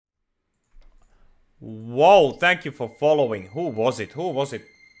Whoa, thank you for following. Who was it? Who was it?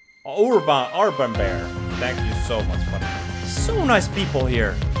 Urban Bear. Thank you so much, buddy. So nice people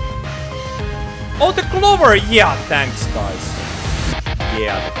here. Oh, the clover! Yeah, thanks, guys.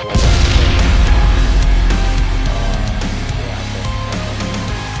 Yeah, the clover.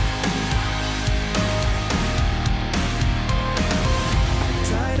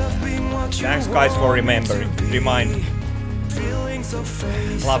 Thanks, guys, for remembering. Remind me.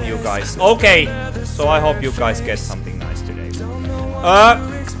 Love you guys. Okay, so I hope you guys get something nice today.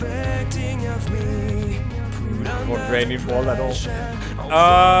 Not draining ball at all.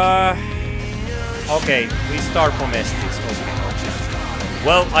 Okay, we start from Estes. Okay.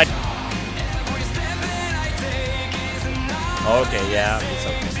 Well, okay, yeah, it's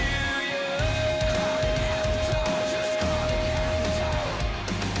okay.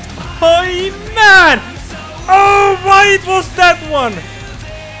 Oh man! Oh, why it was that one?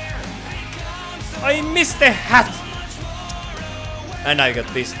 I missed the hat. And I got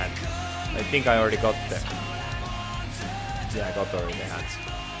this hat. I think I already got the... Yeah, I got already the hat.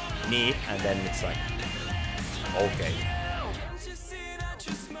 Neat, and then it's like... Okay.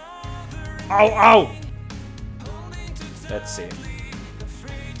 Ow, ow! Let's see.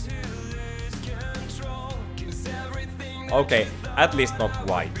 Okay, at least not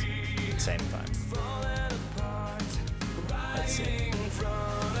white at the same time. Let's see.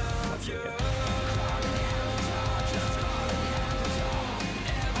 What you get.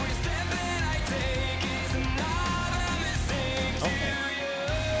 Okay.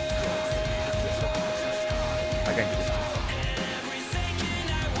 I can get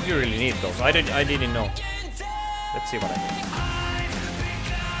it. You really need those. I didn't know. Let's see what I get.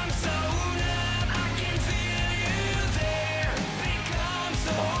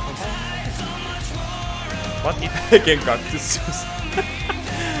 What if I can cut this?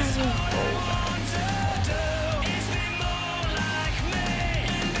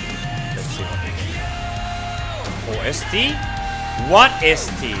 Let's see what it is. Oh, ST? What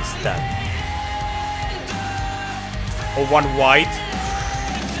ST is that? Oh, one white.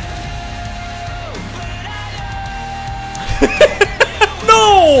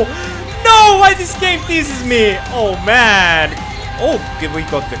 No! No! Why this game teases me? Oh man! Oh, we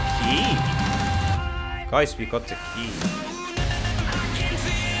got the key. Guys, we got the key.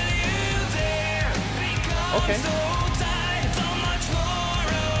 Okay.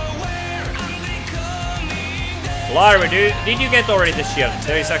 Larry, did you get already the shield?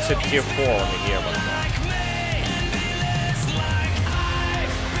 There is actually tier 4 only here. But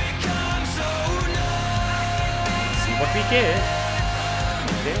see what we get.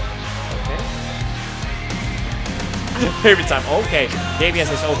 Okay. Okay. Every time. Okay. Deivian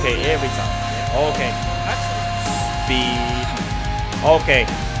says okay every time. Yeah. Okay. Speed. Okay,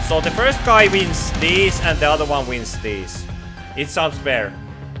 so the first guy wins these and the other one wins these. It sounds fair.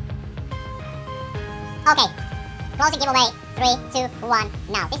 Okay, closing giveaway. 3, 2, 1,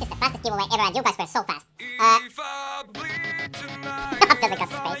 now. This is the fastest giveaway ever and you guys were so fast. Doesn't got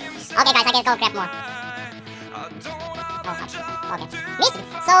the space. Okay guys, I can go grab more. Oh, okay. Mystery.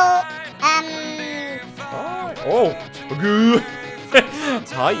 So, Oh, good.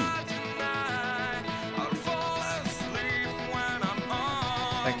 Hi.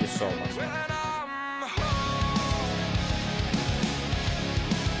 Thank you so much, man.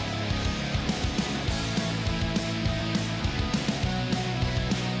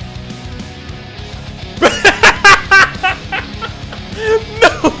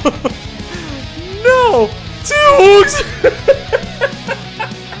 No! No! 2 hooks!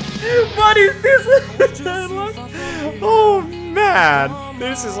 What is this? Oh man!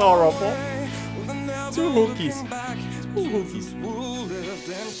 This is horrible. 2 hookies. 2 hookies.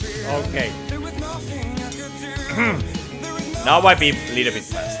 Okay. Now I be a little bit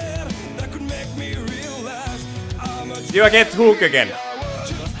fast. Do I get hook again?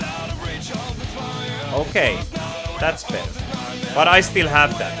 Okay. That's better. But I still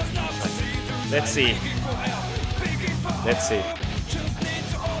have that. Let's see. Let's see.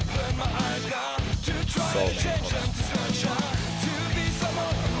 So,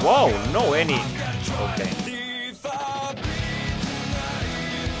 whoa, no any. Okay.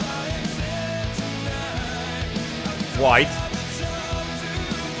 White.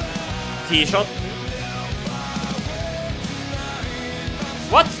 T-shot.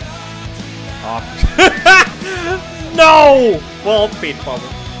 What? Oh. No! Wall pit power.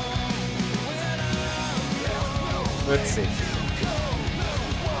 Let's see.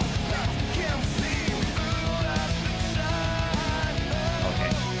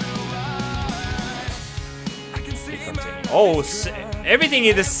 Okay. Oh, everything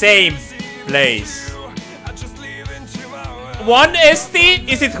in the same place. one ST?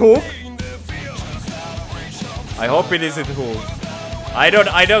 Is it hook? I hope it isn't hook. I don't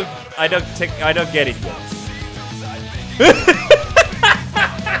get it yet.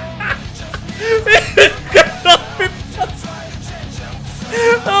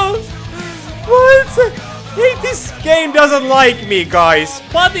 Oh, what? Hey, this game doesn't like me, guys.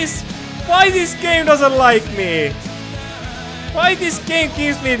 Why this game doesn't like me? Why this game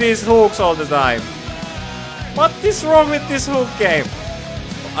gives me these hooks all the time? What is wrong with this hook game?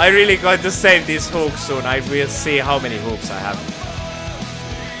 I really going to save these hooks soon. I will see how many hooks I have.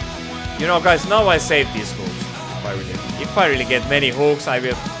 You know, guys, now I save these hooks. If I really get many hooks, I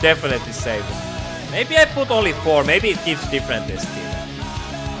will definitely save them. Maybe I put only 4. Maybe it gives different ST.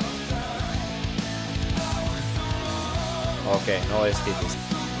 Okay, no ST this.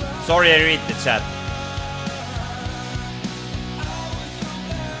 Sorry, I read the chat.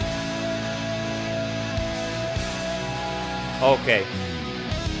 Okay.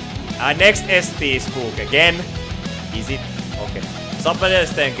 Next ST is hook again. Is it? Okay. Somebody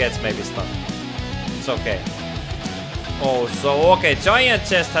else then gets maybe stuck. It's okay. Oh, so okay, giant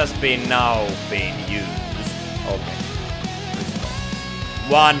chest has been now being used. Okay.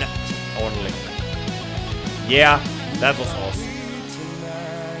 One only. Yeah, that was awesome.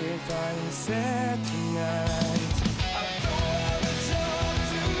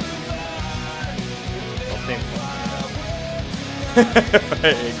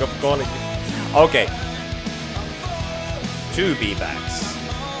 Okay. 2 B-backs.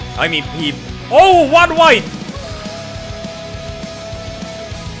 I mean P. Oh, 1 white!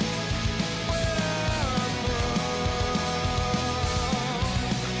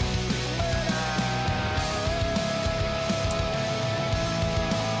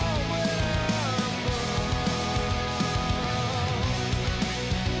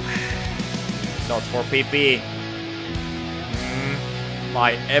 Not for PP.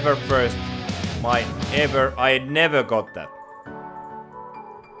 My ever first. I never got that.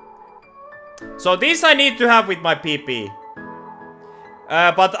 So this I need to have with my PP.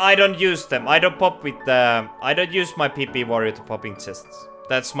 But I don't use them. I don't pop with I don't use my PP warrior to popping chests.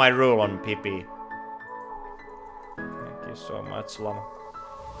 That's my rule on PP. Thank you so much, Lama.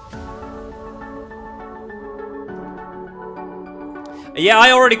 Yeah,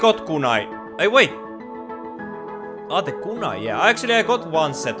 I already got kunai. Hey, wait. Ah, the kunai. Yeah, actually I got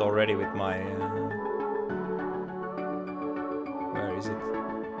 1 set already with my... Where is it?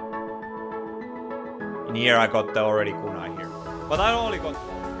 In here I got the already kunai here. But I only got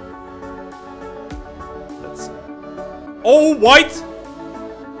 1. Let's see. Oh, white!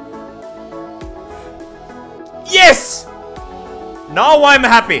 Yes! Now I'm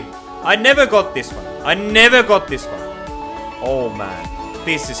happy. I never got this one. I never got this one. Oh man.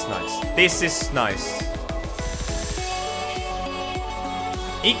 This is nice. This is nice.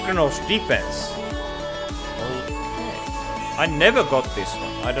 Ignos defense. Okay. I never got this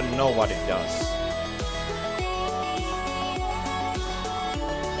one. I don't know what it does.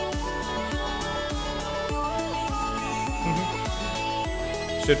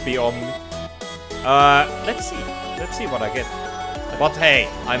 Should be on. Let's see. Let's see what I get. But hey,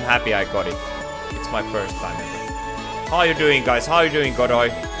 I'm happy I got it. It's my first time ever. How you doing, guys? How you doing, Godoy?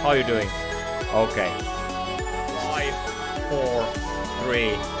 How you doing? Okay. 5, 4,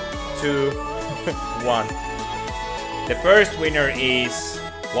 3, 2, 1. The first winner is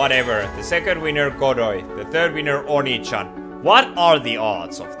whatever. The second winner, Godoy. The third winner, Oni-chan. What are the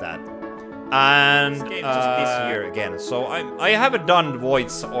odds of that? And just this year again. So I haven't done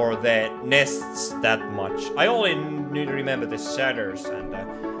voids or the nests that much. I only need to remember the shatters. And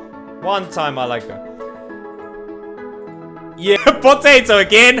one time I like a... Yeah, potato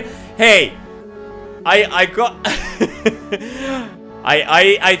again. Hey, I got.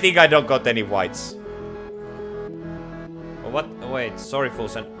 I think I don't got any whites. What? Wait, sorry,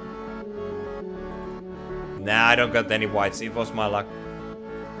 Fulsen. Nah, I don't got any whites. It was my luck.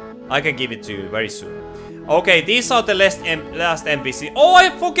 I can give it to you very soon. Okay, these are the last NPC. Oh,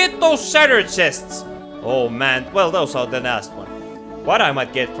 I forget those shattered chests. Oh man, well those are the last one. What I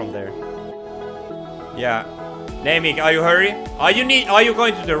might get from there? Yeah. Naming, are you hurry? Are you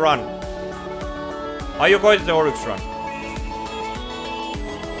going to the run? Are you going to the Oryx run?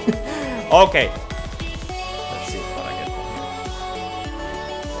 Okay. Let's see what I get from here.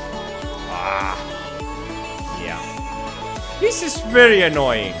 Ah. Yeah. This is very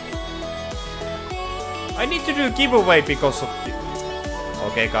annoying. I need to do a giveaway because of the...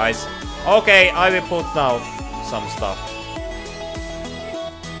 Okay, guys. Okay, I will put now some stuff.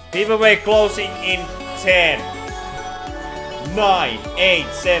 Giveaway closing in 10. 9, 8,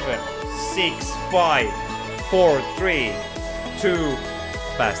 7, 6, 5, 4, 3, 2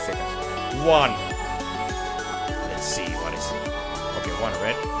 fast seconds. 1. Let's see what is it. Okay, 1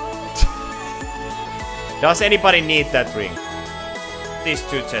 red. Does anybody need that ring? These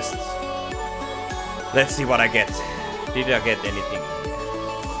 2 chests. Let's see what I get. Did I get anything?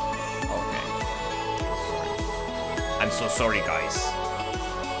 Okay. Sorry. I'm so sorry, guys.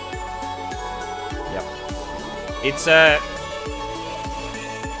 Yep. It's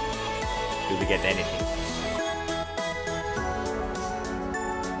do we get anything?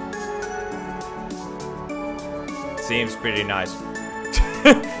 Seems pretty nice.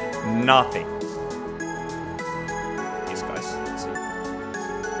 Nothing. These guys, let's see.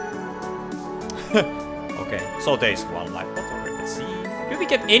 Okay, so there's 1 life bottle. Let's see. Do we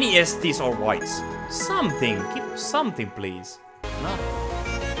get any STs or whites? Something. Give something, please. No.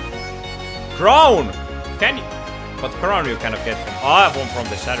 Crown! Can you? But crown you cannot get from. I have one from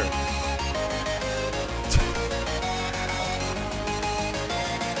the shadow.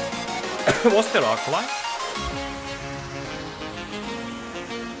 Was there a climb?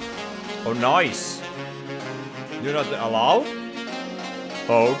 Oh, nice. You're not allowed?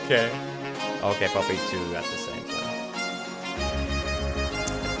 Okay. Okay, probably 2 at the same time.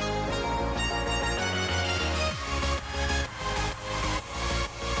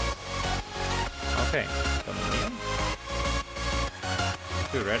 Okay.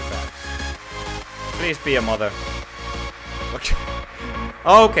 2 red bags. Please be a mother. Okay.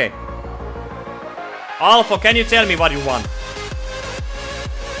 Okay. Alpha, can you tell me what you want?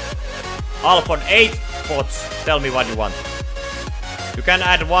 Alpha, 8 pots. Tell me what you want. You can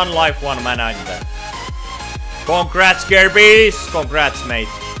add 1 life, 1 mana in there. Congrats, Gerbies! Congrats, mate.